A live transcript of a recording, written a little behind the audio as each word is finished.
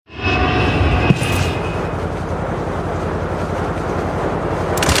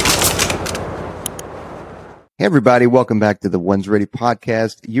Hey everybody, welcome back to the Ones Ready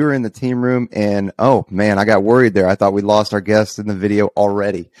podcast. You're in the team room and oh man, I got worried there. I thought we lost our guest in the video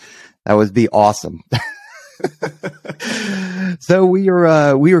already. That would be awesome. So we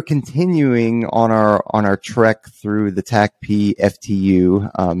are continuing on our trek through the TACP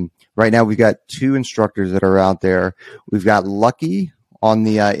FTU. Right now we've got two instructors that are out there. We've got Lucky on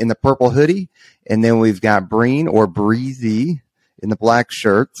the in the purple hoodie, and then we've got Breen or Breezy in the black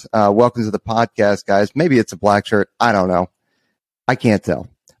shirt. Welcome to the podcast, guys. Maybe it's a black shirt. I don't know. I can't tell.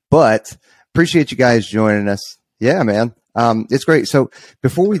 But appreciate you guys joining us. Yeah, man. It's great. So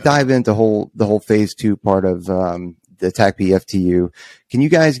before we dive into the whole phase 2 part of the TACP FTU, can you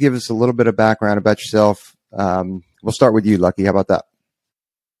guys give us a little bit of background about yourself? We'll start with you, Lucky. How about that?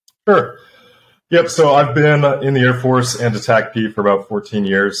 Sure. Yep. So I've been in the Air Force and at TACP for about 14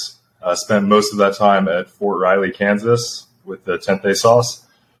 years. Spent most of that time at Fort Riley, Kansas, with the 10th ASOS.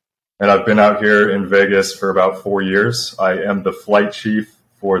 And I've been out here in Vegas for about 4 years. I am the flight chief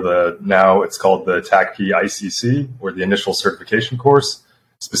for now it's called the TACP ICC, or the initial certification course,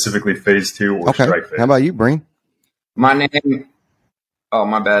 specifically phase 2 or strike phase. How about you, Breen? My name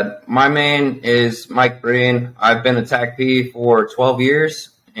is Mike Breen. I've been at TACP for 12 years,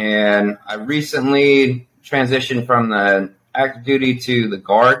 and I recently transitioned from the active duty to the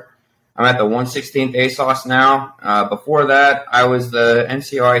Guard. I'm at the 116th ASOS now. Before that, I was the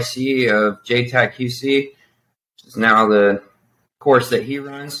NCOIC of JTAC QC, which is now the course that he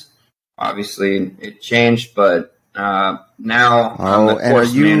runs. Obviously, it changed, but now I'm the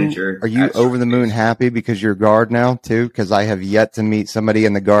course manager. Are you over the moon happy because you're Guard now, too? Because I have yet to meet somebody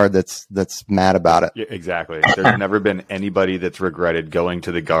in the Guard that's mad about it. Yeah, exactly. There's never been anybody that's regretted going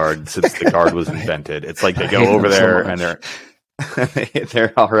to the Guard since the Guard was invented. It's like they go over there and they're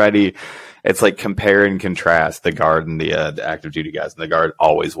already, it's like compare and contrast the Guard and the active duty guys, and the Guard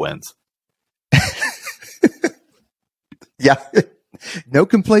always wins. Yeah. No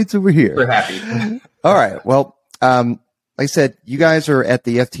complaints over here. We're happy. All right. Well, like I said, you guys are at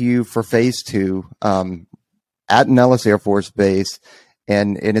the FTU for phase 2, at Nellis Air Force Base.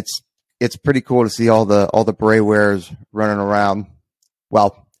 And it's pretty cool to see all the beret wearers running around.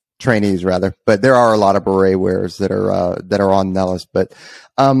 Well, trainees rather, but there are a lot of beret wearers that are on Nellis. But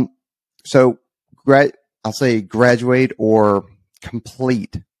so I'll say graduate or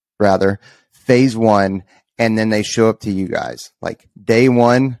complete rather phase 1, and then they show up to you guys like day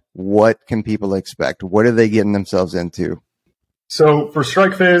 1. What can people expect? What are they getting themselves into? So for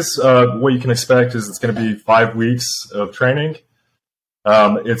strike phase, what you can expect is it's going to be 5 weeks of training.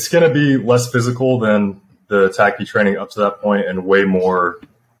 It's going to be less physical than the TACP training up to that point, and way more,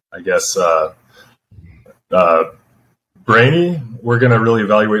 I guess, brainy. We're going to really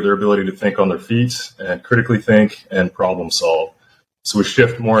evaluate their ability to think on their feet and critically think and problem solve. So we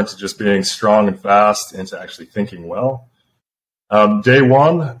shift more into just being strong and fast into actually thinking well. Day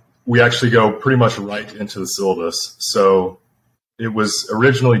 1, we actually go pretty much right into the syllabus. So it was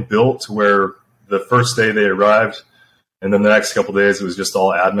originally built to where the first day they arrived, and then the next couple of days it was just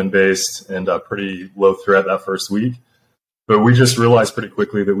all admin based and pretty low threat that first week. But we just realized pretty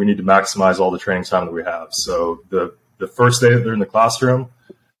quickly that we need to maximize all the training time that we have. So the first day that they're in the classroom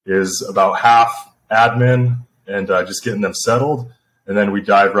is about half admin and just getting them settled. And then we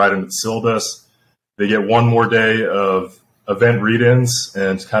dive right into the syllabus. They get one more day of event read-ins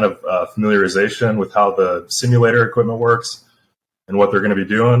and kind of familiarization with how the simulator equipment works and what they're going to be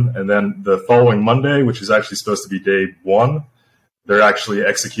doing. And then the following Monday, which is actually supposed to be day 1, they're actually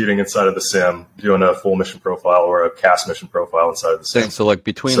executing inside of the sim, doing a full mission profile or a cast mission profile inside of the sim. So like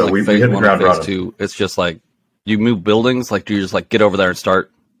between phase 1 and phase 2, it's just like you move buildings. Like do you just like get over there and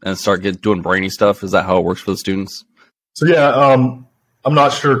start doing brainy stuff? Is that how it works for the students? So yeah, I'm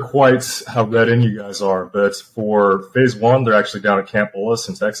not sure quite how read in you guys are, but for phase 1, they're actually down at Camp Bullis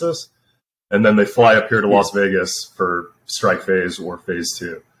in Texas, and then they fly up here to Las Vegas for strike phase or phase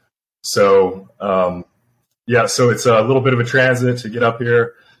 2. So so it's a little bit of a transit to get up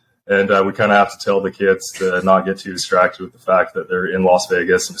here, and we kind of have to tell the kids to not get too distracted with the fact that they're in Las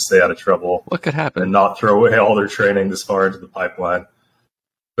Vegas and to stay out of trouble. What could happen? And not throw away all their training this far into the pipeline.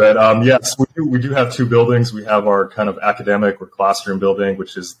 But yes, we do have 2 buildings. We have our kind of academic or classroom building,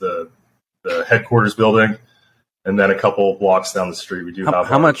 which is the headquarters building, and then a couple blocks down the street, we do have.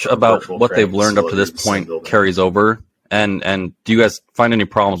 How much about what they've learned up to this point carries over, and do you guys find any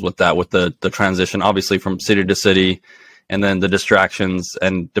problems with that, with the transition, obviously from city to city, and then the distractions,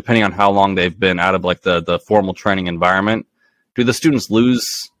 and depending on how long they've been out of like the formal training environment, do the students lose?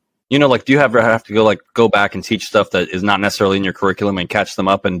 You know, like, do you ever have to go back and teach stuff that is not necessarily in your curriculum and catch them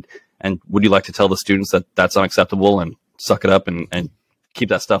up? And would you like to tell the students that that's unacceptable and suck it up and keep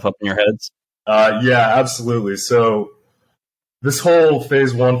that stuff up in your heads? Yeah, absolutely. So this whole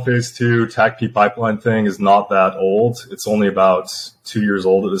phase 1, phase 2 TACP pipeline thing is not that old. It's only about 2 years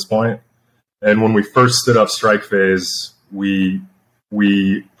old at this point. And when we first stood up strike phase, we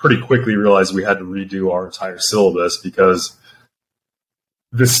pretty quickly realized we had to redo our entire syllabus because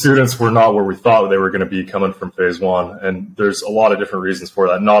the students were not where we thought they were going to be coming from phase 1. And there's a lot of different reasons for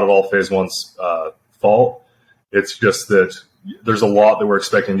that. Not at all phase 1's fault. It's just that there's a lot that we're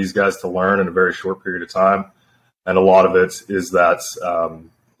expecting these guys to learn in a very short period of time. And a lot of it is that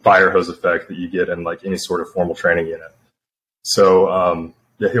fire hose effect that you get in like any sort of formal training unit. So,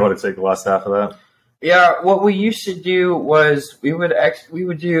 yeah, you want to take the last half of that? Yeah, what we used to do was we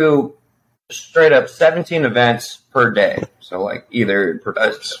would do straight up 17 events per day. So like either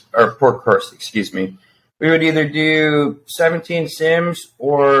or per course, excuse me. We would either do 17 sims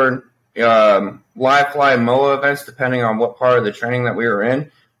or live fly MOA events, depending on what part of the training that we were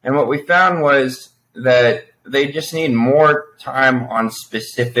in. And what we found was that they just need more time on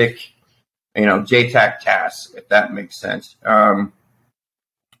specific, JTAC tasks, if that makes sense.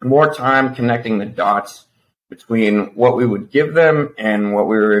 More time connecting the dots between what we would give them and what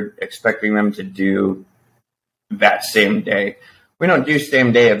we were expecting them to do that same day. We don't do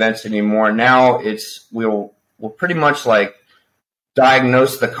same day events anymore. Now we'll pretty much like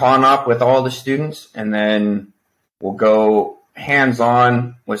diagnose the con-op with all the students, and then we'll go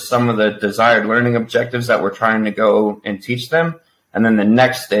hands-on with some of the desired learning objectives that we're trying to go and teach them. And then the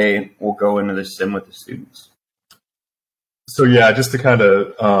next day we'll go into the sim with the students. So yeah, just to kind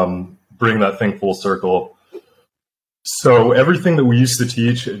of bring that thing full circle. So everything that we used to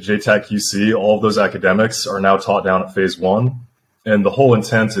teach at JTAC QC, all of those academics are now taught down at phase 1. And the whole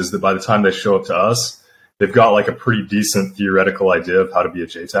intent is that by the time they show up to us, they've got like a pretty decent theoretical idea of how to be a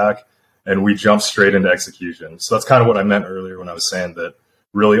JTAC, and we jump straight into execution. So that's kind of what I meant earlier when I was saying that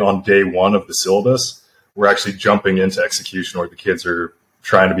really on day 1 of the syllabus, we're actually jumping into execution where the kids are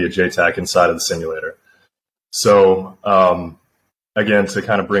trying to be a JTAC inside of the simulator. So again, to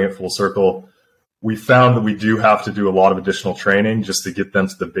kind of bring it full circle, we found that we do have to do a lot of additional training just to get them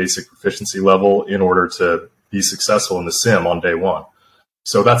to the basic proficiency level in order to be successful in the sim on day 1.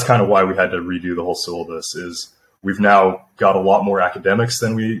 So that's kind of why we had to redo the whole syllabus. Is we've now got a lot more academics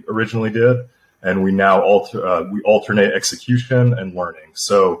than we originally did, and we now alternate execution and learning.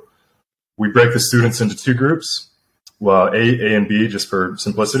 So we break the students into 2 groups, well, A and B, just for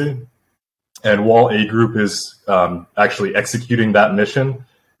simplicity. And while A group is actually executing that mission,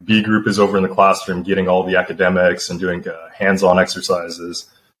 B group is over in the classroom getting all the academics and doing hands-on exercises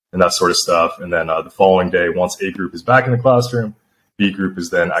and that sort of stuff. And then the following day, once A group is back in the classroom, B group is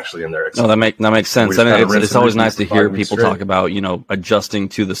then actually in there. No, that makes sense. And it's always nice to hear people talk about, adjusting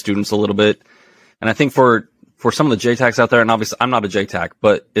to the students a little bit. And I think for some of the JTACs out there, and obviously I'm not a JTAC,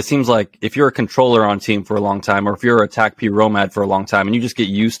 but it seems like if you're a controller on team for a long time, or if you're a TACP ROMAD for a long time, and you just get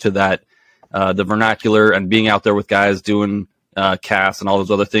used to that, the vernacular and being out there with guys doing CAS and all those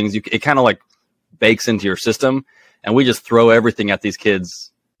other things, it kind of like bakes into your system. And we just throw everything at these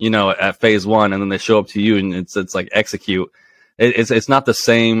kids, at phase 1, and then they show up to you and it's like execute. It's not the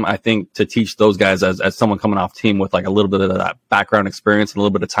same, I think, to teach those guys as someone coming off team with like a little bit of that background experience and a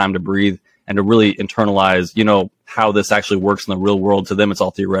little bit of time to breathe and to really internalize, how this actually works in the real world. To them, it's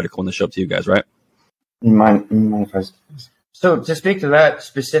all theoretical when they show up to you guys, right? You mind if I... So to speak to that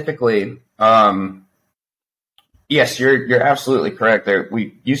specifically, yes, you're absolutely correct there.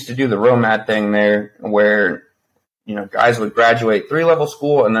 We used to do the ROMAD thing there where, guys would graduate 3-level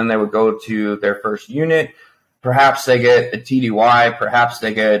school and then they would go to their first unit. Perhaps they get a TDY, perhaps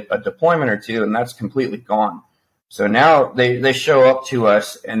they get a deployment or 2, and that's completely gone. So now they show up to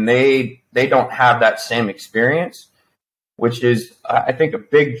us and they don't have that same experience, which is, I think, a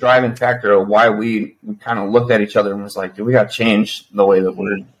big driving factor of why we kind of looked at each other and was like, do we got to change the way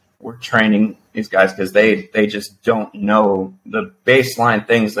that we're training these guys, because they just don't know the baseline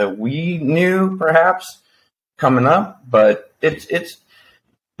things that we knew perhaps coming up, but they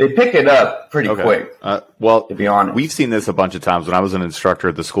pick it up pretty quick. Well, to be honest, we've seen this a bunch of times when I was an instructor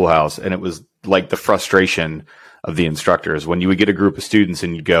at the schoolhouse, and it was like the frustration of the instructors when you would get a group of students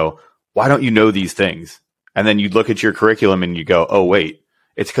and you'd go, why don't you know these things? And then you'd look at your curriculum and you go, oh, wait,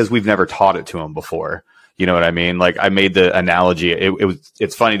 it's because we've never taught it to them before. You know what I mean? Like I made the analogy.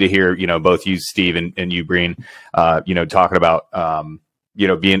 It's funny to hear, both you, Steve, and you, Breen, talking about,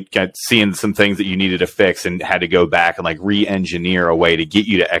 seeing some things that you needed to fix and had to go back and like re-engineer a way to get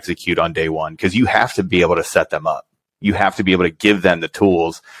you to execute on day 1. Cause you have to be able to set them up. You have to be able to give them the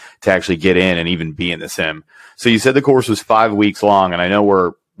tools to actually get in and even be in the sim. So you said the course was 5 weeks long, and I know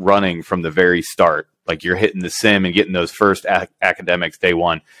we're running from the very start. Like you're hitting the sim and getting those first academics day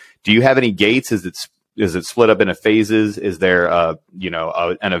 1. Do you have any gates? Is it split up into phases? Is there an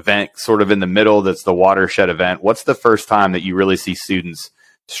event sort of in the middle that's the watershed event? What's the first time that you really see students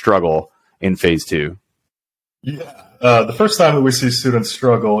struggle in phase 2? Yeah, the first time that we see students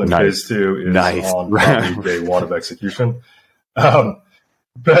struggle in phase 2 is on probably day 1 of execution. But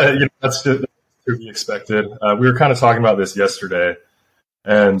that's to be expected. We were kind of talking about this yesterday,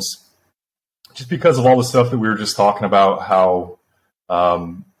 and just because of all the stuff that we were just talking about, how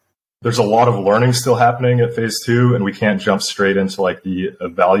there's a lot of learning still happening at phase 2, and we can't jump straight into like the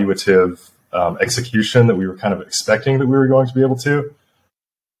evaluative execution that we were kind of expecting that we were going to be able to.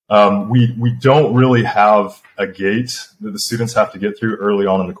 We don't really have a gate that the students have to get through early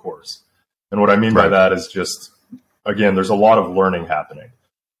on in the course. And what I mean by that is just, again, there's a lot of learning happening.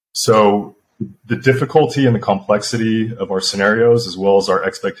 So the difficulty and the complexity of our scenarios, as well as our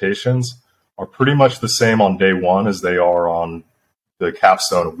expectations, are pretty much the same on day 1 as they are on the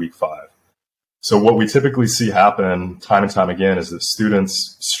capstone of week 5. So what we typically see happen time and time again is that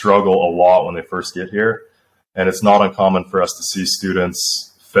students struggle a lot when they first get here. And it's not uncommon for us to see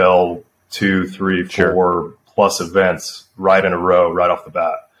students fail 2, 3, 4 plus events right in a row, right off the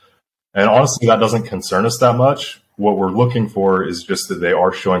bat. And honestly, that doesn't concern us that much. What we're looking for is just that they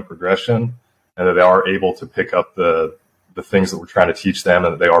are showing progression and that they are able to pick up the things that we're trying to teach them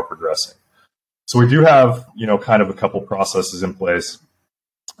and that they are progressing. So we do have, kind of a couple processes in place.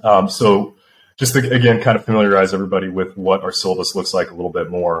 So just to, again, kind of familiarize everybody with what our syllabus looks like a little bit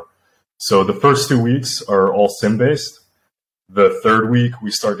more. So the first 2 weeks are all sim-based. The third week, we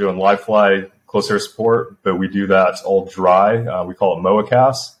start doing live fly close air support, but we do that all dry. We call it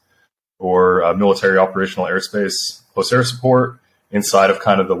MOACAS, or Military Operational Airspace Close Air Support, inside of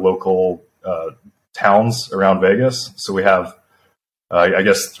kind of the local towns around Vegas. So we have,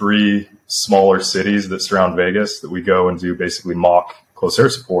 3 smaller cities that surround Vegas that we go and do basically mock close air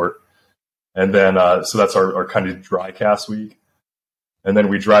support. And then, so that's our kind of dry cast week. And then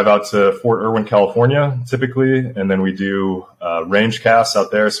we drive out to Fort Irwin, California, typically. And then we do range casts out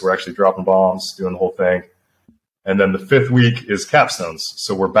there. So we're actually dropping bombs, doing the whole thing. And then the 5th week is capstones.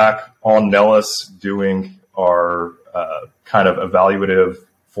 So we're back on Nellis doing our kind of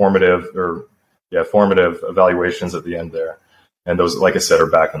formative evaluations at the end there. And those, like I said, are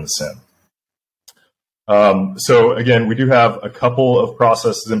back in the sim. So again, we do have a couple of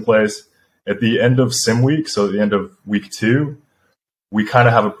processes in place. At the end of sim week, so at the end of week 2, we kind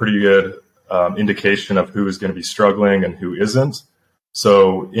of have a pretty good indication of who is going to be struggling and who isn't.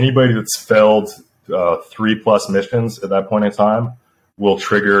 So anybody that's failed 3+ missions at that point in time will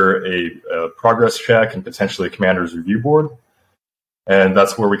trigger a progress check and potentially a commander's review board. And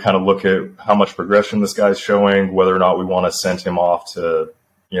that's where we kind of look at how much progression this guy's showing, whether or not we want to send him off to,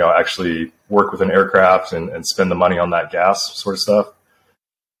 actually work with an aircraft and spend the money on that gas sort of stuff.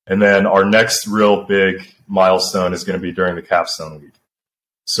 And then our next real big milestone is going to be during the capstone week.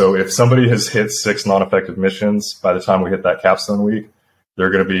 So if somebody has hit 6 non-effective missions by the time we hit that capstone week, they're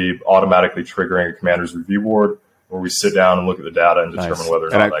going to be automatically triggering a commander's review board where we sit down and look at the data and determine whether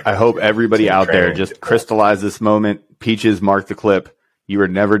or not I hope everybody out there just crystallize this moment. Peaches, mark the clip. You were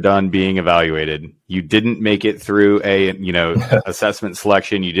never done being evaluated. You didn't make it through assessment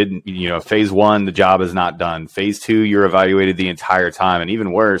selection. You didn't, phase 1, the job is not done. Phase 2, you're evaluated the entire time. And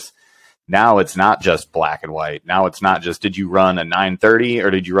even worse, now it's not just black and white. Now it's not just, did you run a 930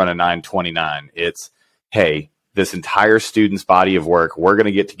 or did you run a 929? It's, hey, this entire student's body of work, we're going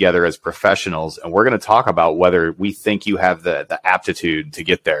to get together as professionals and we're going to talk about whether we think you have the aptitude to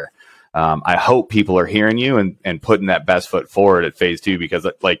get there. I hope people are hearing you and putting that best foot forward at phase 2, because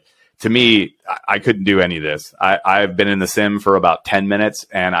to me, I couldn't do any of this. I've been in the sim for about 10 minutes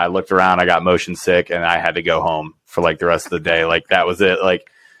and I looked around, I got motion sick and I had to go home for the rest of the day. That was it.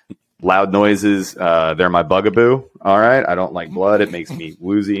 Loud noises, they're my bugaboo. All right. I don't like blood. It makes me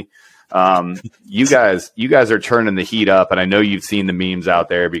woozy. You guys are turning the heat up, and I know you've seen the memes out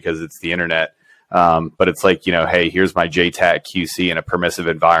there because it's the internet. But it's hey, here's my JTAC QC in a permissive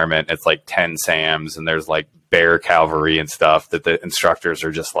environment. It's 10 SAMs and there's bear cavalry and stuff that the instructors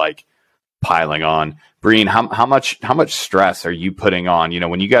are just piling on. Breen, how much stress are you putting on?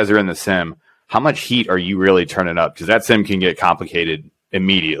 When you guys are in the sim, how much heat are you really turning up? Because that sim can get complicated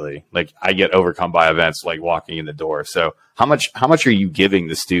immediately. I get overcome by events walking in the door. So how much are you giving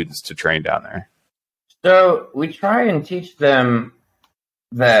the students to train down there? So we try and teach them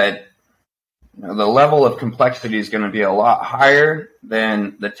that the level of complexity is going to be a lot higher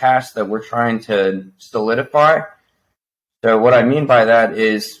than the task that we're trying to solidify. So what I mean by that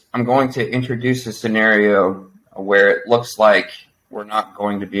is I'm going to introduce a scenario where it looks like we're not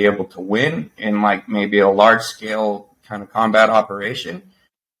going to be able to win in maybe a large scale kind of combat operation.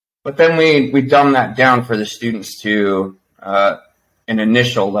 But then we dumb that down for the students to an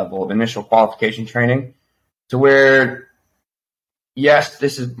initial level of initial qualification training, to where, yes,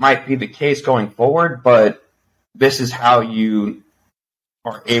 might be the case going forward, but this is how you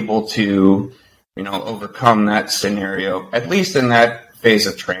are able to, overcome that scenario, at least in that phase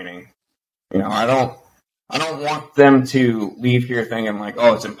of training. I don't want them to leave here thinking like,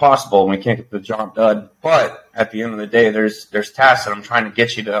 oh, it's impossible and we can't get the job done. But at the end of the day, there's tasks that I'm trying to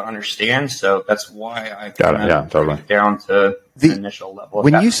get you to understand. So that's why I got it. Yeah, totally. Down to the initial level.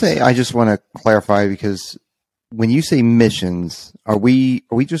 When you say, I just want to clarify, because when you say missions, are we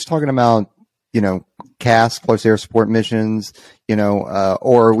just talking about, CAS, close air support missions,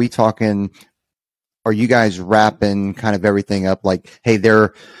 or are we talking, are you guys wrapping kind of everything up like, hey,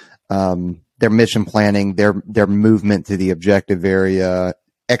 their mission planning, their movement to the objective area,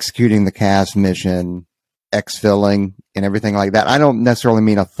 executing the CAS mission, exfilling and everything like that? I don't necessarily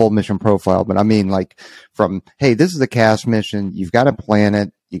mean a full mission profile, but I mean like from, hey, this is the CAS mission. You've got to plan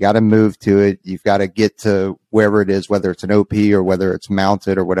it. You got to move to it. You've got to get to wherever it is, whether it's an OP or whether it's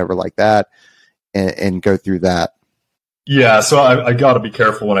mounted or whatever like that, and go through that. Yeah, so I got to be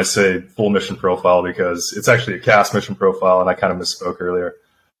careful when I say full mission profile, because it's actually a CAS mission profile, and I kind of misspoke earlier.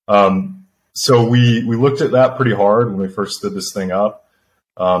 So we looked at that pretty hard when we first stood this thing up.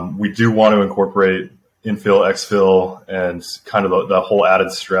 We do want to incorporate infill, exfil, and kind of the whole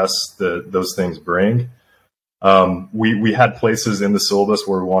added stress that those things bring. We had places in the syllabus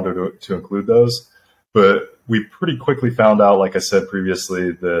where we wanted to include those, but we pretty quickly found out, like I said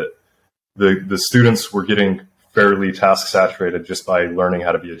previously, that the students were getting fairly task saturated just by learning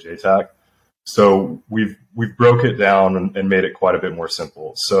how to be a JTAC. So we've broke it down and made it quite a bit more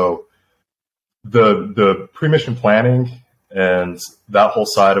simple. So the pre-mission planning and that whole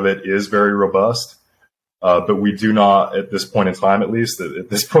side of it is very robust, but we do not, at this point in time, at least at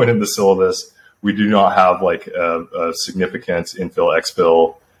this point in the syllabus, we do not have like a significant infill,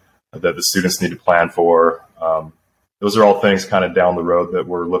 exfil that the students need to plan for. Those are all things kind of down the road that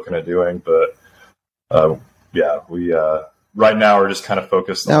we're looking at doing, but we right now we're just kind of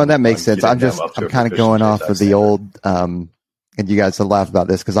focused on. No, that makes sense. I'm kind of going off of the old, and you guys will laugh about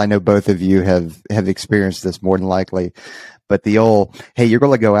this because I know both of you have experienced this more than likely, but the old, hey, you're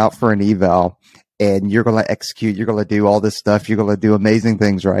going to go out for an eval and you're going to execute, you're going to do all this stuff, you're going to do amazing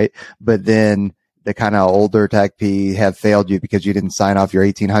things, right? But then the kind of older TACP have failed you because you didn't sign off your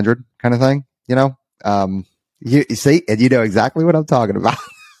 1800 kind of thing, you see, and you know exactly what I'm talking about.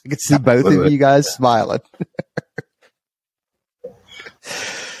 I can see both of you guys smiling.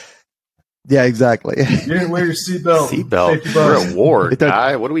 Yeah, exactly. You didn't wear your seatbelt. Seatbelt. We're at war,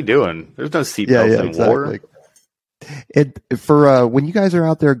 guy. What are we doing? There's no seatbelts in war. For when you guys are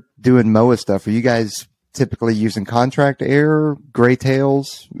out there doing MOA stuff, are you guys typically using contract air, gray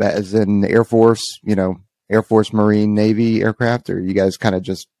tails, as in Air Force, Air Force, Marine, Navy aircraft, or are you guys kind of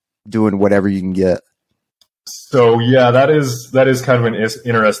just doing whatever you can get? So yeah, that is kind of an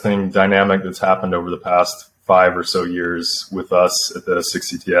interesting dynamic that's happened over the past 5 or so years with us at the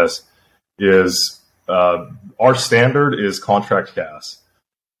 6CTS. Is our standard is contract CAS.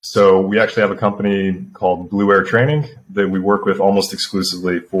 So we actually have a company called Blue Air Training that we work with almost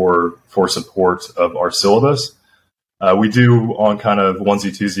exclusively for support of our syllabus. We do on kind of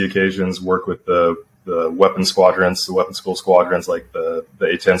onesie twosie occasions work with the weapon squadrons, the weapon school squadrons like the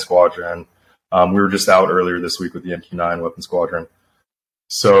A-10 squadron. We were just out earlier this week with the MQ-9 weapon squadron.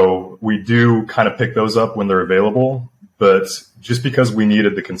 So we do kind of pick those up when they're available, but just because we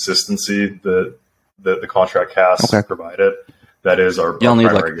needed the consistency that the contract CAS provided, that is our y'all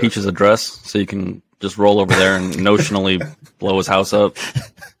need like Peach's address so you can just roll over there and notionally blow his house up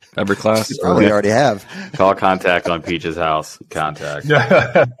every class. You probably already have. Call contact on Peach's house. Contact.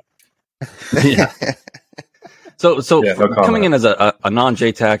 Yeah. So coming in as a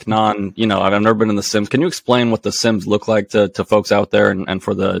non-JTAC, I've never been in the Sims. Can you explain what the Sims look like to folks out there and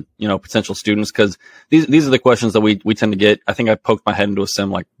for the, potential students? Because these are the questions that we tend to get. I think I poked my head into a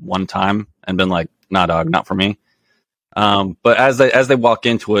Sim like one time and been like, nah, dog, not for me. But as they walk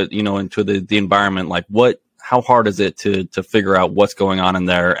into it, into the environment, like how hard is it to figure out what's going on in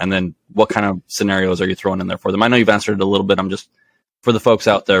there? And then what kind of scenarios are you throwing in there for them? I know you've answered it a little bit. I'm just, for the folks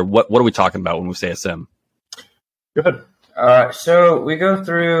out there, what are we talking about when we say a Sim? Go ahead. So we go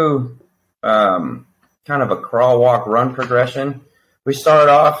through kind of a crawl, walk, run progression. We start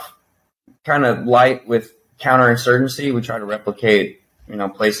off kind of light with counterinsurgency. We try to replicate,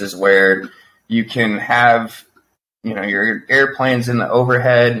 places where you can have, your airplanes in the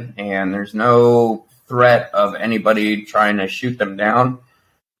overhead and there's no threat of anybody trying to shoot them down.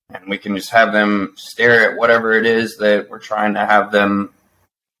 And we can just have them stare at whatever it is that we're trying to have them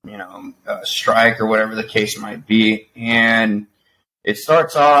strike or whatever the case might be. And it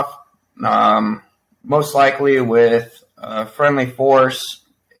starts off most likely with a friendly force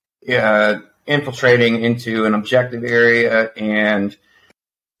infiltrating into an objective area, and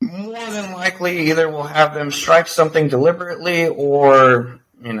more than likely either we'll have them strike something deliberately, or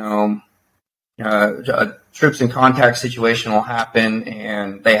a troops in contact situation will happen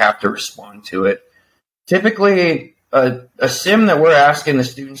and they have to respond to it. Typically, a sim that we're asking the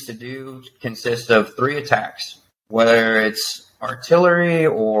students to do consists of 3 attacks, whether it's artillery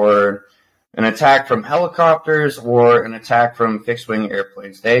or an attack from helicopters or an attack from fixed-wing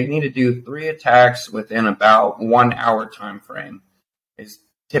airplanes. They need to do 3 attacks within about 1 hour time frame is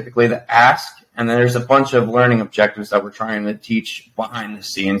typically the ask. And then there's a bunch of learning objectives that we're trying to teach behind the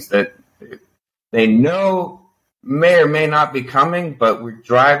scenes that they know may or may not be coming, but we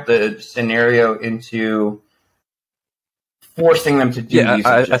drive the scenario into forcing them to do these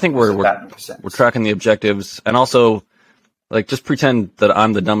objectives. I think we're tracking the objectives, and also just pretend that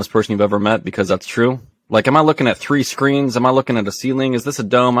I'm the dumbest person you've ever met, because that's true. Am I looking at 3 screens? Am I looking at a ceiling? Is this a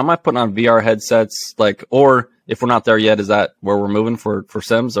dome? Am I putting on VR headsets? Or if we're not there yet, is that where we're moving for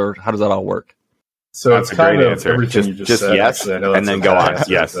Sims, or how does that all work? So that's it's a great answer. Everything you just said, yes, and then go on.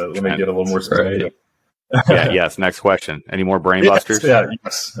 Yes. Let me get a little more specific. Yeah, yes. Next question. Any more brain busters?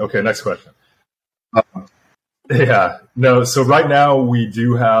 Yes. Okay, next question. No, so right now we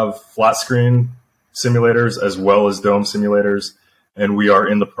do have flat screen simulators as well as dome simulators, and we are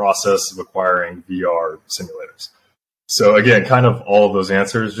in the process of acquiring VR simulators. So again, kind of all of those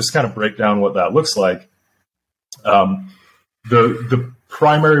answers, just kind of break down what that looks like. The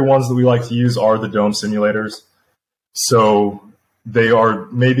primary ones that we like to use are the dome simulators. So they are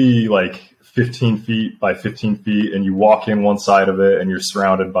maybe 15 feet by 15 feet, and you walk in one side of it and you're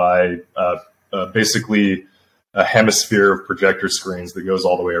surrounded by basically a hemisphere of projector screens that goes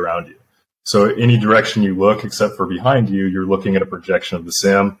all the way around you. So any direction you look, except for behind you, you're looking at a projection of the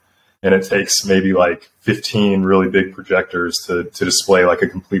sim, and it takes maybe 15 really big projectors to display a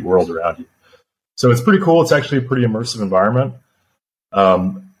complete world around you. So it's pretty cool. It's actually a pretty immersive environment.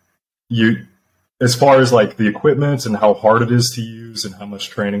 As far as the equipment and how hard it is to use and how much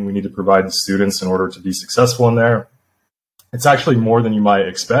training we need to provide the students in order to be successful in there, it's actually more than you might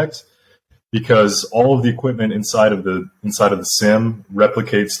expect, because all of the equipment inside of the sim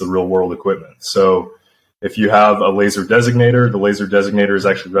replicates the real world equipment. So if you have a laser designator, the laser designator is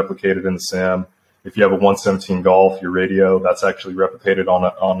actually replicated in the sim. If you have a 117 Golf, your radio, that's actually replicated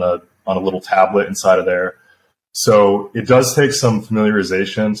on a little tablet inside of there. So it does take some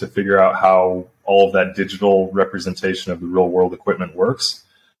familiarization to figure out how all of that digital representation of the real world equipment works.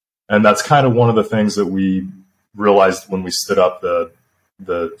 And that's kind of one of the things that we realized when we stood up the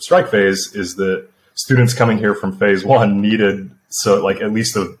strike phase, is that students coming here from phase 1 needed at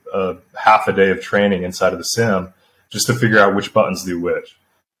least a half a day of training inside of the sim just to figure out which buttons do which.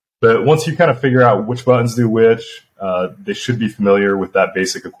 But once you kind of figure out which buttons do which, they should be familiar with that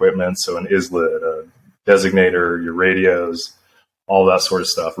basic equipment. So an islet, a designator, your radios, all that sort of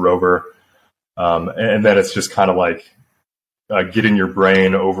stuff, rover. And then it's just kind of getting your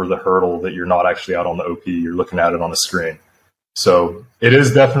brain over the hurdle that you're not actually out on the OP, you're looking at it on a screen. So it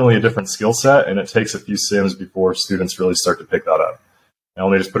is definitely a different skill set, and it takes a few sims before students really start to pick that up. Now,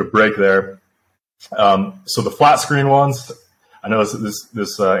 let me just put a break there. So the flat screen ones, I know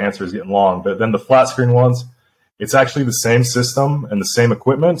this answer is getting long, but then the flat screen ones, it's actually the same system and the same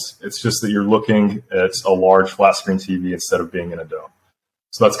equipment. It's just that you're looking at a large flat screen TV instead of being in a dome.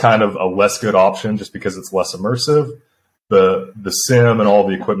 So that's kind of a less good option just because it's less immersive. The sim and all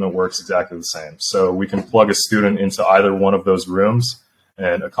the equipment works exactly the same. So we can plug a student into either one of those rooms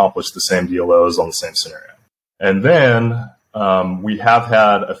and accomplish the same DLOs on the same scenario. And then we have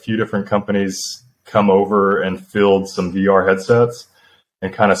had a few different companies come over and field some VR headsets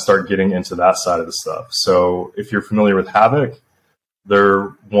and kind of start getting into that side of the stuff. So if you're familiar with Havoc, they're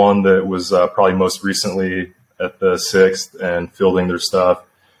one that was probably most recently at the 6th and fielding their stuff.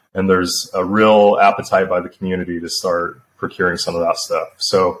 And there's a real appetite by the community to start procuring some of that stuff.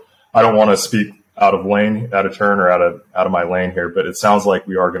 So I don't want to speak out of turn or out of my lane here, but it sounds like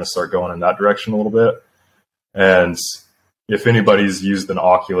we are going to start going in that direction a little bit. And if anybody's used an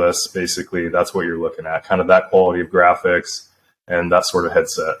Oculus, basically that's what you're looking at, kind of that quality of graphics and that sort of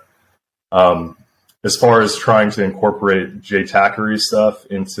headset. As far as trying to incorporate JTACkery stuff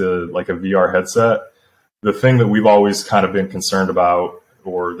into a VR headset, the thing that we've always kind of been concerned about,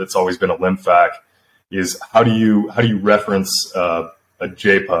 or that's always been a LIMFAC, is how do you reference a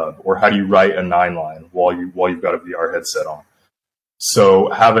JPub, or how do you write a 9-line while you've got a VR headset on? So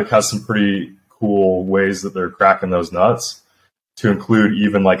Havoc has some pretty cool ways that they're cracking those nuts. to include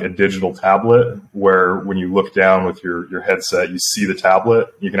even like a digital tablet where when you look down with your headset, you see the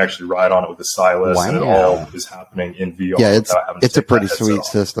tablet. You can actually ride on it with a stylus, and it all is happening in VR. Yeah, it's a pretty sweet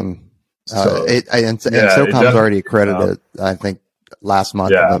system. So, and SOCOM's already accredited, I think, last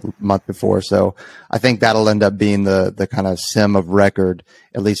month, the month before. So I think that'll end up being the kind of sim of record,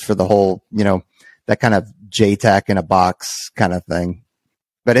 at least for the whole, that kind of JTAC in a box kind of thing.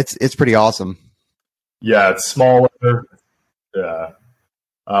 But it's pretty awesome. Yeah, it's smaller. Yeah.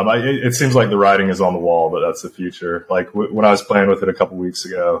 It seems like the writing is on the wall, but that's the future. Like when I was playing with it a couple weeks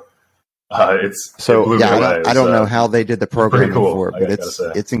ago, it blew me away. I don't know how they did the programming for it,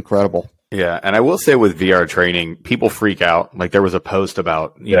 but it's incredible. Yeah, and I will say with VR training, people freak out. Like there was a post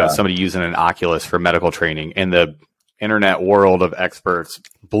about somebody using an Oculus for medical training, and the internet world of experts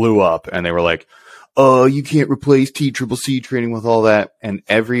blew up, and they were like, "Oh, you can't replace TCCC training with all that." And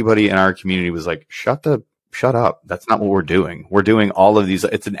everybody in our community was like, "Shut up. That's not what we're doing. We're doing all of these.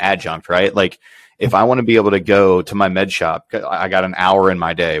 It's an adjunct, right? Like if I want to be able to go to my med shop, I got an hour in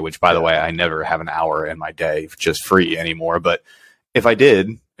my day, which by the way, I never have an hour in my day just free anymore. But if I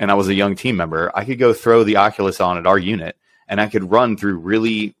did, and I was a young team member, I could go throw the Oculus on at our unit and I could run through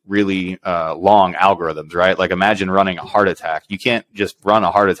really, really long algorithms, right? Like imagine running a heart attack. You can't just run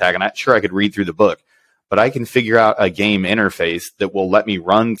a heart attack. And I could read through the book, but I can figure out a game interface that will let me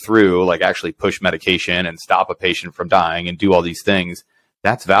run through, like actually push medication and stop a patient from dying and do all these things.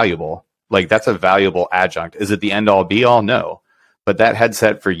 That's valuable. Like that's a valuable adjunct. Is it the end all be all? No. But that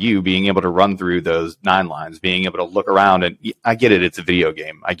headset for you being able to run through those 9 lines, being able to look around, and I get it. It's a video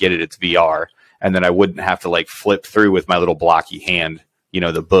game. I get it. It's VR. And then I wouldn't have to like flip through with my little blocky hand,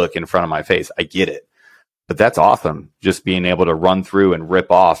 the book in front of my face. I get it. But that's awesome. Just being able to run through and rip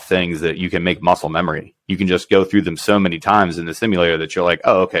off things that you can make muscle memory. You can just go through them so many times in the simulator that you're like,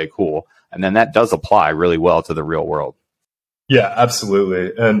 oh, okay, cool. And then that does apply really well to the real world. Yeah,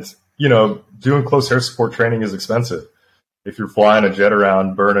 absolutely. And, doing close air support training is expensive. If you're flying a jet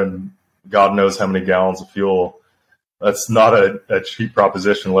around burning God knows how many gallons of fuel, that's not a cheap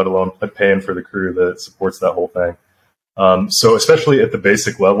proposition, let alone paying for the crew that supports that whole thing. So especially at the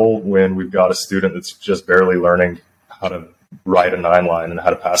basic level, when we've got a student that's just barely learning how to write a 9-line and how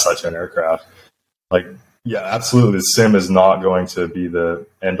to pass that to an aircraft, absolutely, the sim is not going to be the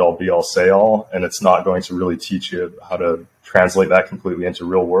end-all, be-all, say-all, and it's not going to really teach you how to translate that completely into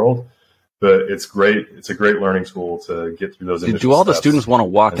real world. But it's great. It's a great learning tool to get through those. Do all the students want to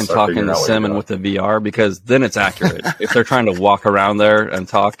walk and talk in the sim and with the VR? Because then it's accurate. If they're trying to walk around there and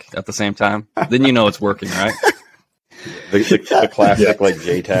talk at the same time, then it's working, right? The classic like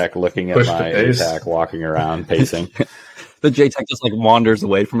JTAC looking at my ATAC walking around pacing. The JTAC just like wanders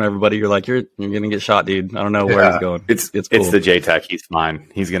away from everybody. You're like, you're gonna get shot, dude. I don't know where he's going. It's cool. It's the JTAC. He's fine.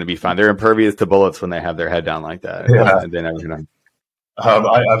 He's gonna be fine. They're impervious to bullets when they have their head down like that. Yeah. They never know.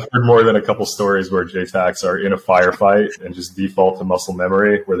 I've heard more than a couple stories where JTACs are in a firefight and just default to muscle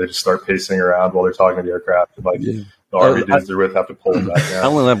memory, where they just start pacing around while they're talking to the aircraft. The Army dudes they're with have to pull them back down. I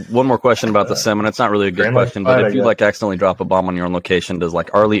only have one more question about the sim, and it's not really a good question, but if you accidentally drop a bomb on your own location, does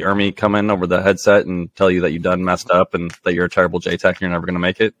Arlie Ermy come in over the headset and tell you that you done messed up and that you're a terrible JTAC and you're never going to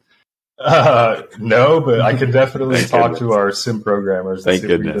make it? No, but I could definitely talk to our sim programmers and see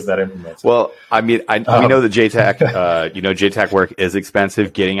if we can get that implemented. Well, I mean, we know that JTAC, JTAC work is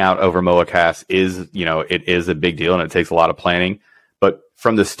expensive. Getting out over MOACAS is, it is a big deal and it takes a lot of planning. But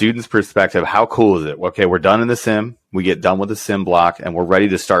from the student's perspective, how cool is it? Okay, we're done in the sim. We get done with the sim block and we're ready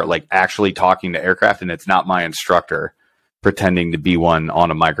to start actually talking to aircraft, and it's not my instructor pretending to be one on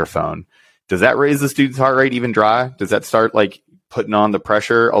a microphone. Does that raise the student's heart rate even dry? Does that start putting on the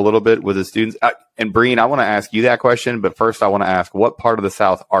pressure a little bit with the students? And Breen, I want to ask you that question, but first I want to ask, what part of the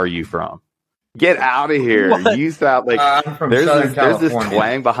South are you from? Get out of here. What? You sound there's this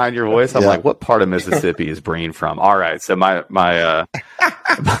twang behind your voice. I'm like, what part of Mississippi is Breen from? All right. So my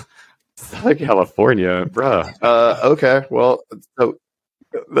Southern California, bro. Okay. Well, so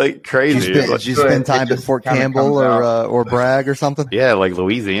crazy. Did you spend time at Fort Campbell or Bragg or something? Yeah.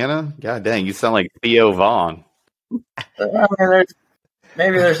 Louisiana. God dang. You sound like Theo Vaughn.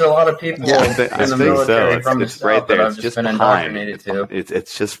 Maybe there's a lot of people in the military from the South right there. I've just been indoctrinated to.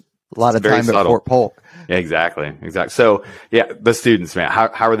 It's just a lot of time at Fort Polk. Yeah, exactly. So, yeah, the students, man, how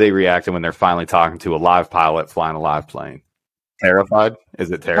are they reacting when they're finally talking to a live pilot flying a live plane? Terrified? Is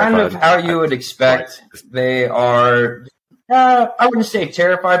it terrified? Kind of how you would expect. They are, I wouldn't say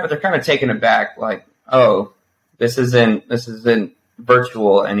terrified, but they're kind of taken aback. This isn't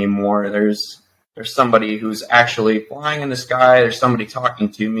virtual anymore. There's somebody who's actually flying in the sky. There's somebody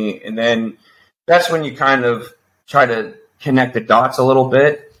talking to me. And then that's when you kind of try to connect the dots a little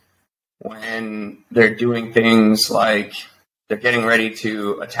bit when they're doing things like they're getting ready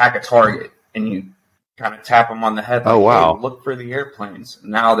to attack a target, and you kind of tap them on the head. Like, oh, wow. Hey, look for the airplanes.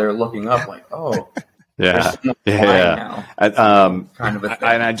 Now they're looking up like, oh, yeah. Now. Kind of a thing.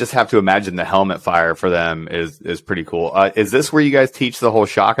 And I just have to imagine the helmet fire for them is pretty cool. Is this where you guys teach the whole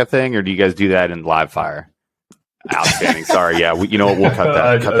Shaka thing, or do you guys do that in live fire? Outstanding. Sorry. Yeah. We'll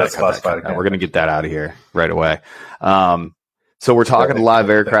cut that. We're going to get that out of here right away. So we're talking live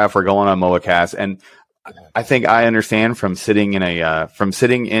aircraft. We're going on MOACast, and I think I understand from sitting in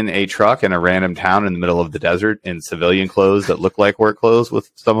a truck in a random town in the middle of the desert in civilian clothes that look like work clothes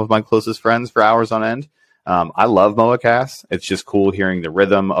with some of my closest friends for hours on end. I love MOACast. It's just cool hearing the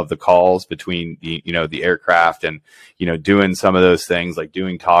rhythm of the calls between the aircraft and, doing some of those things like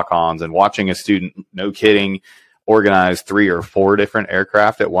doing talk-ons and watching a student, no kidding, organize 3 or 4 different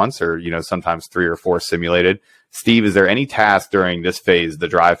aircraft at once, or, sometimes 3 or 4 simulated. Steve, is there any task during this phase, the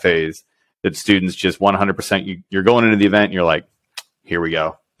drive phase, that students just 100%, you're going into the event and you're like, here we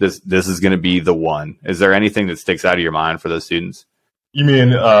go. This is going to be the one. Is there anything that sticks out of your mind for those students? You mean,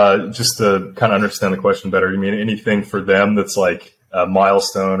 just to kind of understand the question better, you mean anything for them that's like a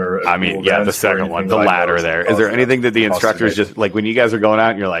milestone or the second one, the ladder there. Is there anything that the instructors just, like when you guys are going out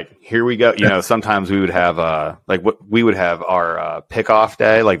and you're like, here we go. Sometimes we would have, our pick-off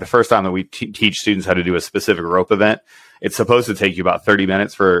day. Like the first time that we teach students how to do a specific rope event, it's supposed to take you about 30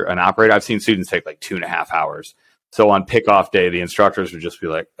 minutes for an operator. I've seen students take like 2.5 hours. So on pickoff day, the instructors would just be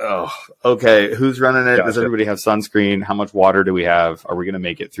like, oh, okay, who's running it? Gotcha. Does everybody have sunscreen? How much water do we have? Are we going to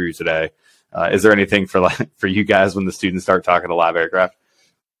make it through today? Is there anything for you guys when the students start talking to live aircraft?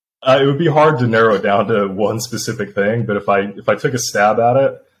 It would be hard to narrow it down to one specific thing, but if I took a stab at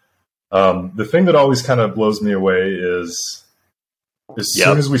it, the thing that always kind of blows me away is as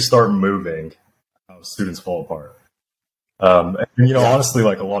soon as we start moving, students fall apart. Honestly,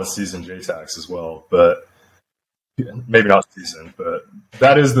 like a lot of seasoned JTACs as well, but maybe not seasoned, but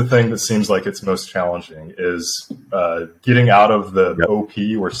that is the thing that seems like it's most challenging is getting out of the OP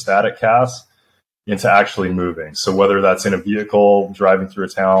or static cast into actually moving. So whether that's in a vehicle driving through a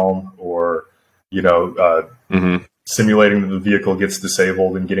town or, simulating that the vehicle gets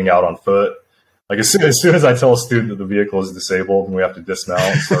disabled and getting out on foot. Like as soon as I tell a student that the vehicle is disabled and we have to dismount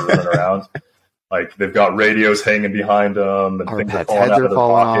and start running around, like they've got radios hanging behind them and things are falling out of their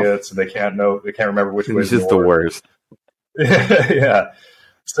pockets and they can't remember which way. It's just the worst. Yeah.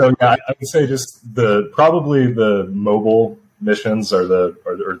 So I would say just probably the mobile missions or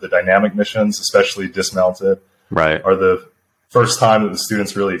the dynamic missions, especially dismounted, right, are the first time that the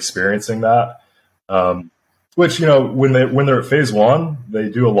students really experiencing that. Which when they're at phase 1, they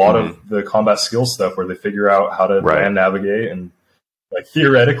do a lot of the combat skills stuff where they figure out how to land navigate and like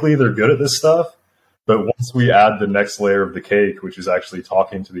theoretically they're good at this stuff. But once we add the next layer of the cake, which is actually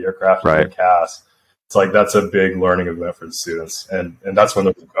talking to the aircraft and the cast, it's like that's a big learning event for the students. And that's when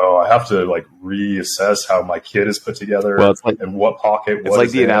they're like, oh, I have to like reassess how my kit is put together and what pocket. It's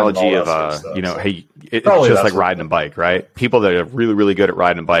like the analogy of, hey, it's just like riding a bike, right? People that are really, really good at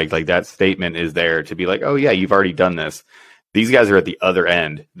riding a bike, like that statement is there to be like, oh, yeah, you've already done this. These guys are at the other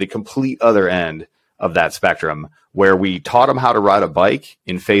end, the complete other end of that spectrum, where we taught them how to ride a bike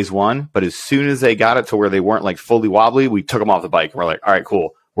in phase 1, but as soon as they got it to where they weren't like fully wobbly, we took them off the bike and we're like, all right,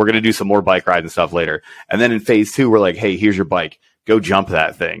 cool. We're going to do some more bike rides and stuff later. And then in phase 2, we're like, hey, here's your bike. Go jump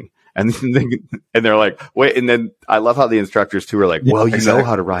that thing. And they're like, wait. And then I love how the instructors too are like, well, you know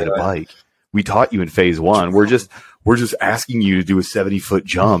how to ride a bike. We taught you in phase 1. We're just asking you to do a 70-foot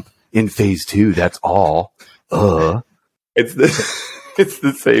jump in phase 2. That's all. It's the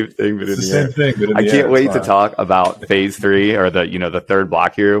same thing, but in the air. I can't wait to talk about phase 3 or the third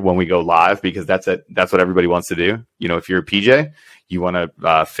block here when we go live, because that's what everybody wants to do. If you're a PJ, you want to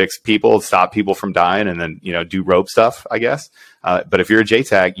fix people, stop people from dying, and then do rope stuff, I guess. But if you're a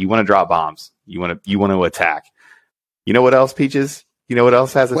JTAC, you want to drop bombs. You want to attack. You know what else, Peaches? You know what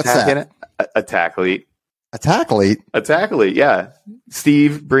else has attack in it? Attack elite. Attack elite? Attack elite, yeah.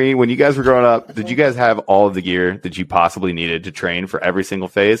 Steve, Breen, when you guys were growing up, did you guys have all of the gear that you possibly needed to train for every single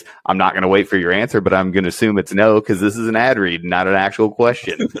phase? I'm not going to wait for your answer, but I'm going to assume it's no, because this is an ad read, not an actual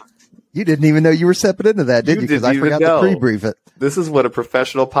question. You didn't even know you were stepping into that, did you? Because I forgot to pre-brief it. This is what a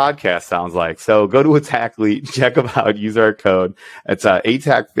professional podcast sounds like. So go to Attack Elite, check them out, use our code. It's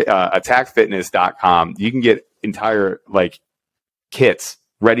attackfitness.com. You can get entire kits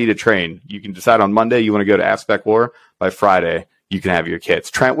ready to train. You can decide on Monday you want to go to Aspect War. By Friday, you can have your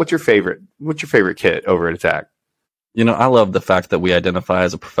kits. Trent, what's your favorite kit over at Attack? I love the fact that we identify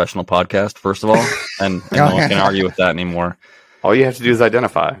as a professional podcast, first of all, and no one can argue with that anymore. All you have to do is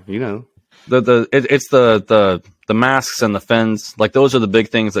identify, it's the the masks and the fins, like those are the big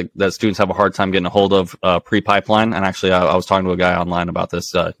things that students have a hard time getting a hold of pre-pipeline. And actually, I was talking to a guy online about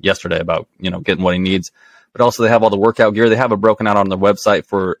this yesterday about, getting what he needs. But also they have all the workout gear. They have it broken out on their website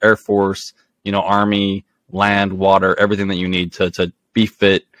for Air Force, Army, land, water, everything that you need to be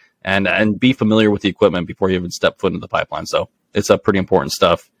fit and be familiar with the equipment before you even step foot into the pipeline. So it's a pretty important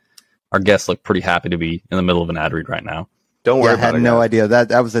stuff. Our guests look pretty happy to be in the middle of an ad read right now. Don't worry about it. I had no idea.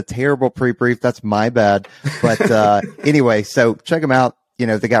 That was a terrible pre-brief. That's my bad. But anyway, so check them out.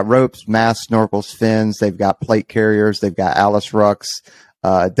 They got ropes, masks, snorkels, fins. They've got plate carriers. They've got Alice rucks.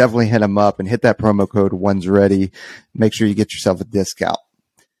 Definitely hit them up and hit that promo code One's Ready. Make sure you get yourself a discount.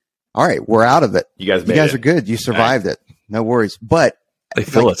 All right, we're out of it. You guys are good. You survived it. No worries. But they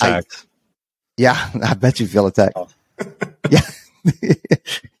feel attacked. I bet you feel attacked. Oh. Yeah.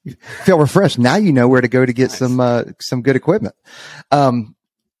 Feel refreshed. Now you know where to go to get some good equipment.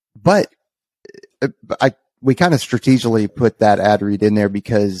 But we kind of strategically put that ad read in there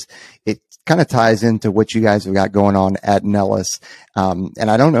because it kind of ties into what you guys have got going on at Nellis.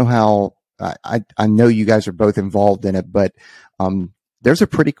 And I don't know how I know you guys are both involved in it, but there's a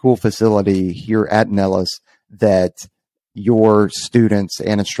pretty cool facility here at Nellis that your students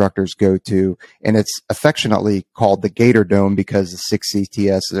and instructors go to, and it's affectionately called the Gator Dome because the 6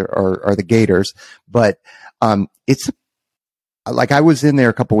 CTS are the Gators. But it's like I was in there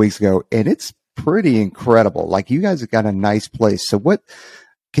a couple weeks ago, and it's pretty incredible. Like you guys have got a nice place. So what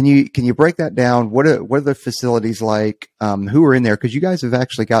can you break that down? What are the facilities like? Who are in there? Because you guys have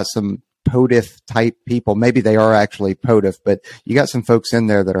actually got some POTIF type people. Maybe they are actually POTIF, but you got some folks in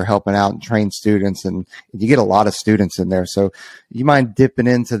there that are helping out and train students, and you get a lot of students in there. So you mind dipping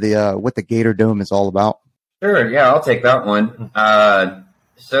into the what the Gator Dome is all about? Sure. Yeah, I'll take that one.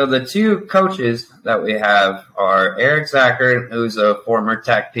 So the two coaches that we have are Eric Zacher, who's a former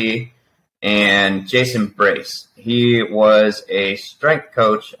TAC-P, and Jason Brace. He was a strength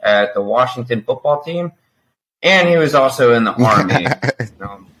coach at the Washington football team, and he was also in the Army.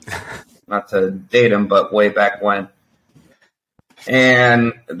 Not to date him, but way back when.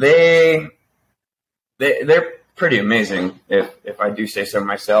 And they're pretty amazing, if I do say so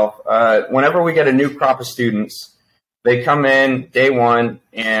myself. Whenever we get a new crop of students, they come in day one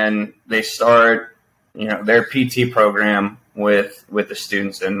and they start, their PT program with the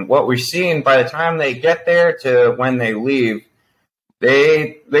students. And what we're seeing by the time they get there to when they leave,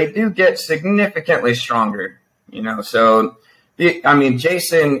 they do get significantly stronger. So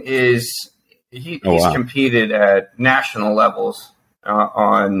Jason he's competed at national levels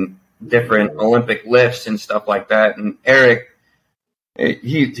on different Olympic lifts and stuff like that. And Eric,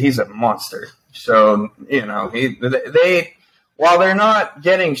 he's a monster. So, they while they're not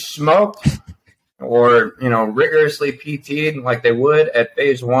getting smoked or, rigorously PT'd like they would at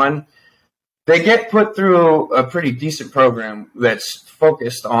phase one, they get put through a pretty decent program that's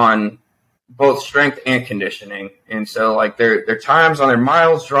focused on both strength and conditioning. And so like their times on their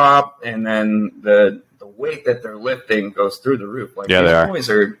miles drop, and then the weight that they're lifting goes through the roof. Like these boys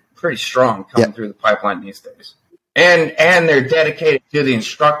are pretty strong coming through the pipeline these days. And they're dedicated to the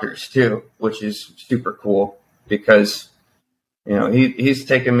instructors too, which is super cool because he's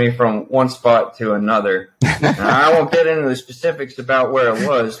taken me from one spot to another. I won't get into the specifics about where it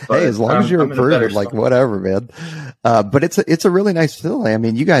was, but hey, as long as you're approved, like whatever, man. But it's a really nice facility. I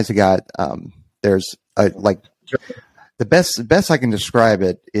mean, you guys have got there's the best I can describe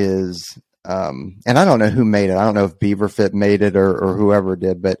it is, and I don't know who made it. I don't know if BeaverFit made it or whoever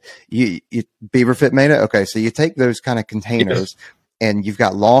did, but you BeaverFit made it. Okay, so you take those kind of containers and you've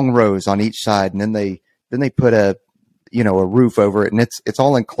got long rows on each side, and then they put a roof over it, and it's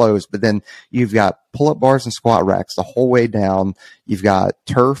all enclosed, but then you've got pull-up bars and squat racks the whole way down. You've got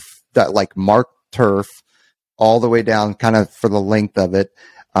turf, that like marked turf all the way down kind of for the length of it.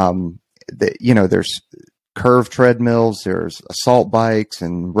 There's curve treadmills, there's assault bikes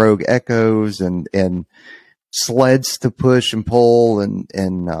and Rogue Echoes and sleds to push and pull, and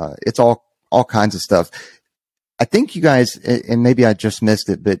it's all kinds of stuff. I think you guys, and maybe I just missed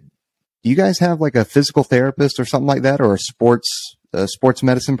it, but do you guys have like a physical therapist or something like that, or a sports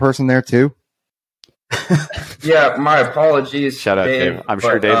medicine person there too? Yeah, my apologies. Shout out Dave. I'm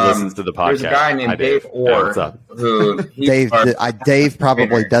sure Dave listens to the podcast. There's a guy named Dave Orr. What's up? Who Dave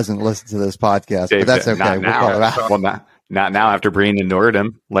probably doesn't listen to this podcast, but that's okay. We'll call it out. Well, not now after Breen ignored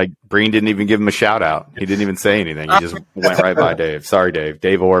him. Like Breen didn't even give him a shout out. He didn't even say anything. He just went right by Dave. Sorry, Dave.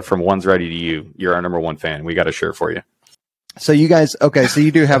 Dave Orr from One's Ready to You. You're our number one fan. We got a shirt for you. So you guys, okay, so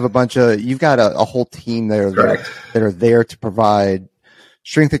you do have you've got a whole team there that are there to provide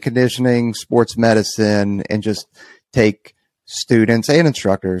strength and conditioning, sports medicine, and just take students and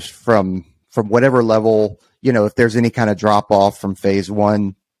instructors from whatever level if there's any kind of drop off from phase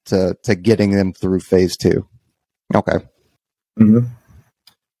 1 to getting them through phase 2. Okay. Mm-hmm.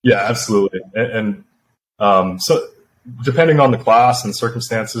 Yeah, absolutely. And so depending on the class and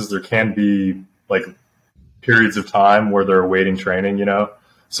circumstances, there can be like periods of time where they're awaiting training,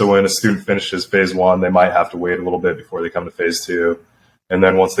 So when a student finishes phase 1, they might have to wait a little bit before they come to phase 2. And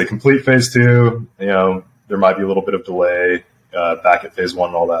then once they complete phase 2, there might be a little bit of delay back at phase 1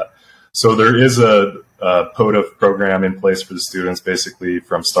 and all that. So there is a POTF program in place for the students basically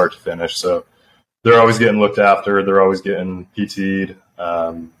from start to finish. So they're always getting looked after. They're always getting PT'd,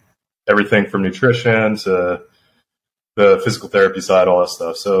 everything from nutrition to the physical therapy side, all that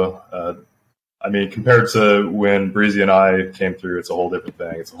stuff. So, compared to when Breezy and I came through, it's a whole different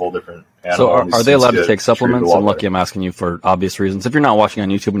thing. It's a whole different animal. So are they allowed to take supplements? I'm lucky I'm asking you for obvious reasons. If you're not watching on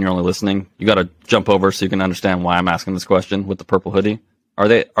YouTube and you're only listening, you got to jump over so you can understand why I'm asking this question with the purple hoodie. Are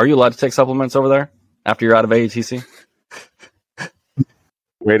you allowed to take supplements over there after you're out of AATC?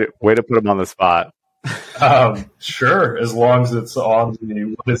 Way to put them on the spot. Sure, as long as it's on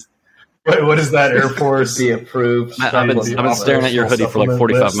the what is that Air Force? Be approved. I've been staring at your hoodie for like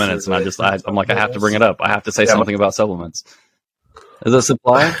 45 minutes, and I'm like, I have to bring it up. I have to say something about supplements. Is it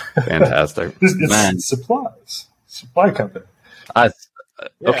supply? Fantastic. It's supplies. Supply company.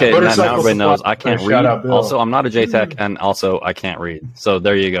 Okay, now everybody knows I can't read. Also, I'm not a JTech, and also I can't read. So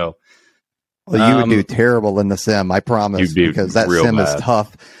there you go. Well, you would do terrible in the sim, I promise, because that sim is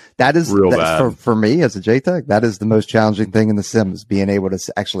tough. That is for me as a JTech, that is the most challenging thing in the sim, is being able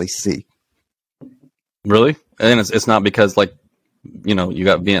to actually see. Really? And it's not because you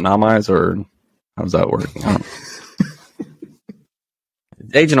got Vietnam eyes, or how does that work?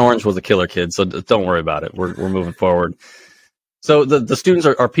 Agent Orange was a killer kid, so don't worry about it. We're moving forward. So the students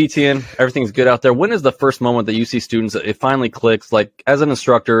are PTing, everything's good out there. When is the first moment that you see students, it finally clicks, like as an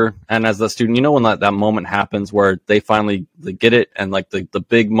instructor and as the student, when that moment happens where they finally get it, and like the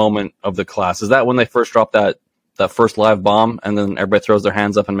big moment of the class? Is that when they first drop that first live bomb, and then everybody throws their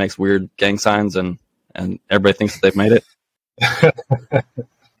hands up and makes weird gang signs, and everybody thinks that they've made it?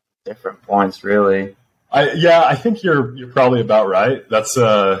 Different points, really. I think you're probably about right. That's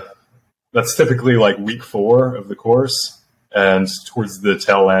typically like week 4 of the course, and towards the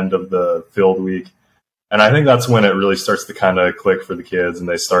tail end of the field week. And I think that's when it really starts to kind of click for the kids, and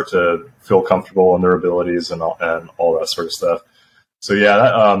they start to feel comfortable in their abilities and all that sort of stuff. So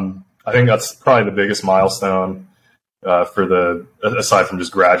I think that's probably the biggest milestone aside from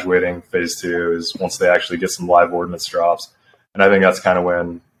just graduating phase 2, is once they actually get some live ordnance drops. And I think that's kind of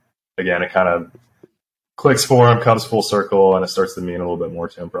when, again, it kind of clicks for them, comes full circle, and it starts to mean a little bit more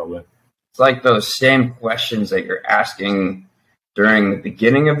to them probably. It's like those same questions that you're asking during the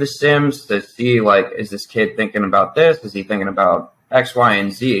beginning of the sims to see, is this kid thinking about this? Is he thinking about X, Y,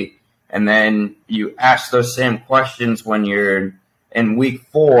 and Z? And then you ask those same questions when you're in week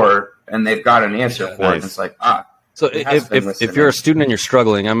 4 and they've got an answer for it. And it's like, So if you're a student and you're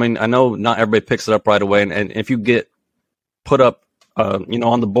struggling, I know not everybody picks it up right away. And if you get put up,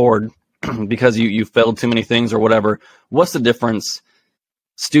 on the board because you failed too many things or whatever, what's the difference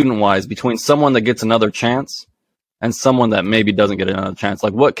student-wise between someone that gets another chance and someone that maybe doesn't get another chance?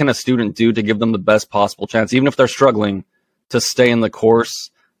 Like, what can a student do to give them the best possible chance, even if they're struggling, to stay in the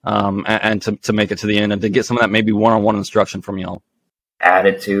course and to make it to the end, and to get some of that maybe one-on-one instruction from y'all?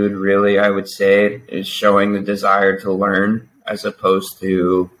 Attitude, really, I would say, is showing the desire to learn, as opposed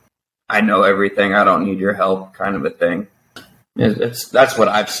to, I know everything, I don't need your help kind of a thing. That's what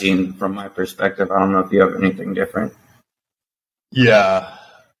I've seen from my perspective. I don't know if you have anything different. Yeah.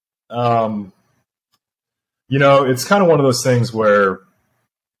 It's kind of one of those things where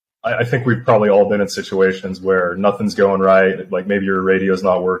I think we've probably all been in situations where nothing's going right. Like maybe your radio's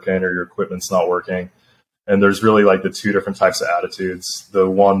not working or your equipment's not working. And there's really the 2 different types of attitudes. The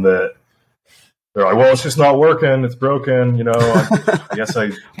one that they're like, well, it's just not working. It's broken. I guess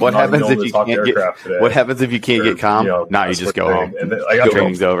what happens if you can't get, what happens if you can't get calm? No, you just go home. And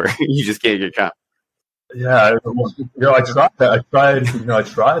training's over. You just can't get calm. Yeah, I tried that. I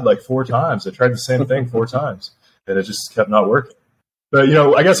tried like 4 times. I tried the same thing 4 times, and it just kept not working. But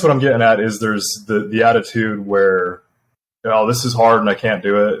I guess what I'm getting at is there's the attitude where, this is hard and I can't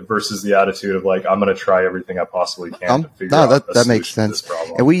do it, versus the attitude of I'm going to try everything I possibly can to figure out that makes sense.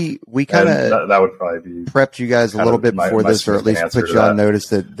 And we kind of that would probably be prepped you guys a little bit before this, or at least put you on notice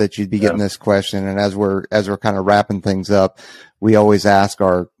that you'd be getting this question. And as we're kind of wrapping things up, we always ask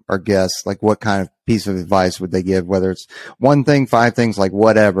our guests, what kind of piece of advice would they give, whether it's 1 thing, 5 things,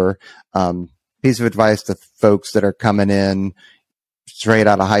 whatever, piece of advice to folks that are coming in straight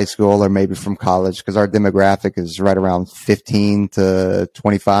out of high school or maybe from college, because our demographic is right around 15 to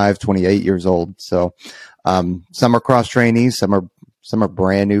 25, 28 years old. So, Some are cross trainees, some are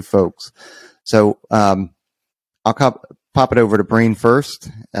brand new folks. So I'll pop it over to Breen first.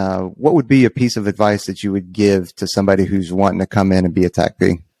 What would be a piece of advice that you would give to somebody who's wanting to come in and be a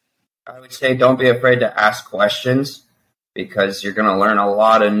TACP? I would say don't be afraid to ask questions, because you're going to learn a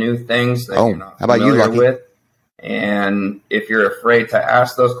lot of new things that you're not familiar with. And if you're afraid to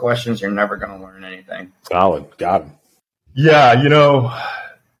ask those questions, you're never going to learn anything. Solid. Got him. Yeah,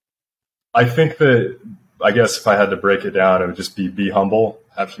 I think that, I guess if I had to break it down, it would just be humble,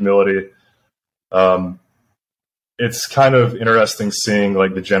 have humility. It's kind of interesting seeing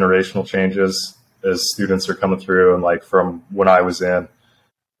like the generational changes as students are coming through, and like from when I was in.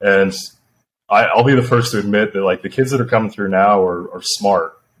 And I'll be the first to admit that like the kids that are coming through now are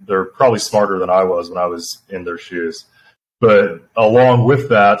smart. They're probably smarter than I was when I was in their shoes. But along with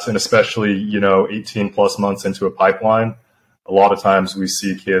that, and especially, 18 plus months into a pipeline, a lot of times we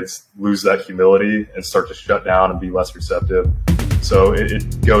see kids lose that humility and start to shut down and be less receptive. So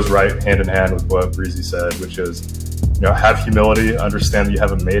it goes right hand in hand with what Breezy said, which is, have humility, understand that you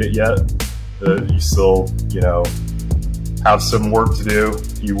haven't made it yet, that you still, have some work to do.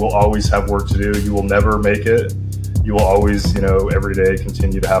 You will always have work to do. You will never make it. You will always, every day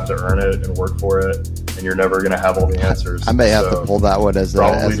continue to have to earn it and work for it, and you're never going to have all the answers. I may have to pull that one as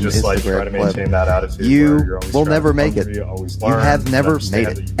probably as an just Instagram like try to maintain clip. that attitude. You will never make it. You have never made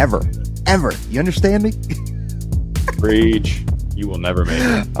it, ever. You understand me? Preach. You will never make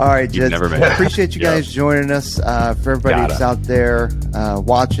it. All right, You've Jets. never made it. Appreciate you guys joining us. For everybody that's out there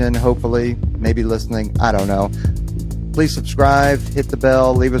watching, hopefully, maybe listening, I don't know. Please subscribe, hit the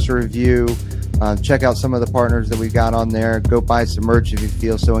bell, leave us a review. Check out some of the partners that we got on there. Go buy some merch if you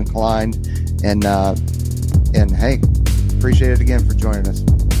feel so inclined. And hey, appreciate it again for joining us.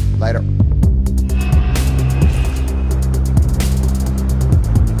 Later.